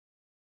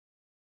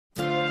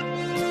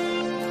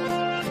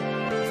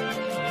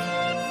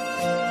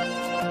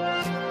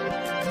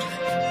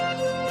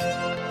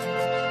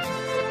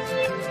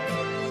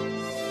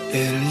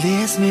It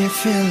leaves me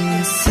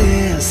feeling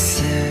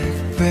seasick,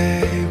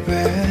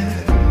 baby.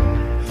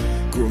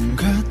 꿈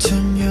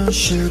같은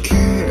현실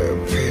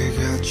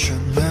깊이가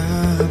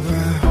쳤나봐.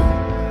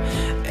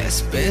 It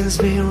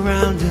spins me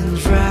round and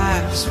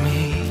drives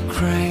me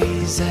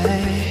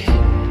crazy.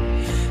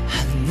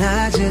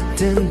 한낮에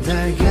뜬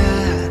달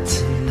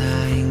같은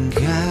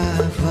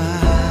나인가봐.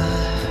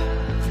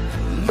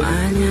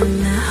 만약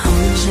나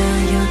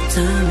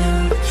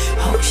혼자였다면,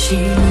 혹시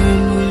널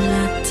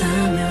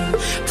몰랐다면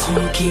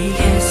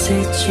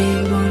포기했을지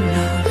몰라.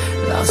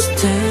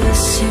 Lost in the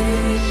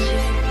sea,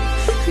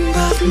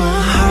 but my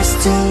heart's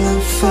still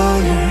on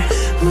fire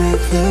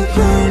with a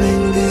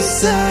burning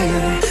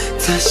desire.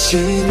 다시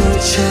널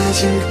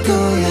찾을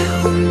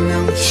거야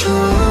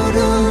운명처럼.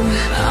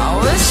 I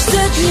wish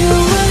that you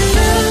were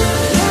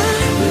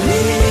me.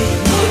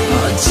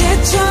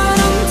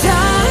 어제처럼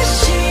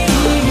다시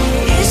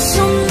이 손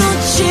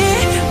놓지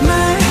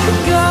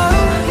말고.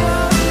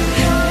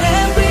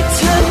 Every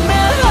time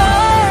my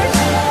heart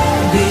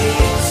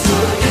beats,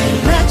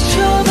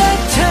 맞춰봐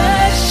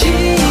다시.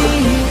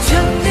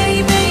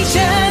 설레임의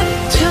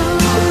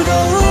잠터록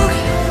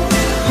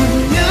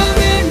운명을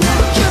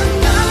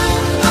맡겨놔.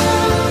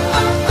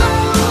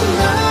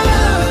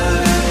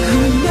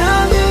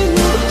 운명을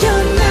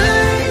맡겨놔.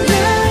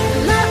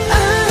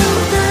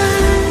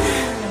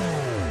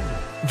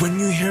 When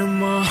you hear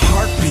my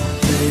heartbeat,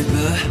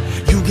 baby,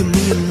 you give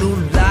me a new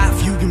life,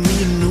 you give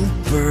me a new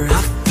birth.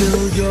 I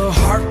feel your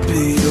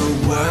heartbeat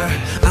away.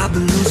 I've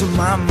been losing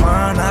my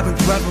mind, I've been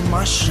grabbing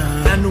my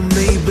shine. I knew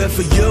maybe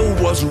for you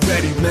was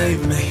already made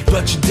me,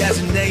 but you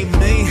designate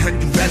me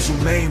and you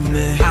resume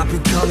me. I've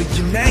been calling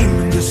your name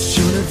in this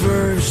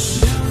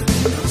universe.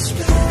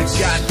 I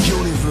got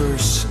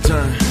universe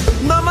done.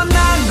 너만 난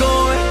걸,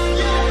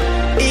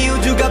 이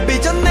우주가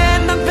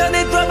빚어낸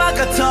남편의 드라마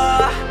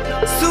같아.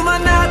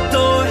 수많은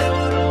또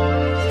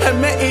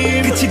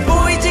헤매임, 끝이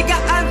보이지가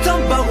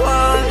않던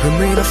방황.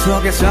 미로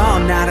속에서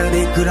나를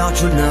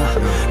이끌어준 너.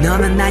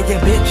 너는 나의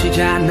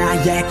빛이자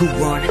나의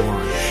구원.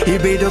 이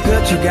비도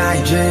그쳐가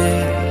이제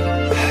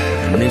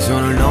네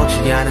손을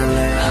놓지 않을래.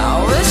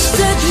 I wish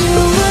that you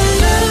were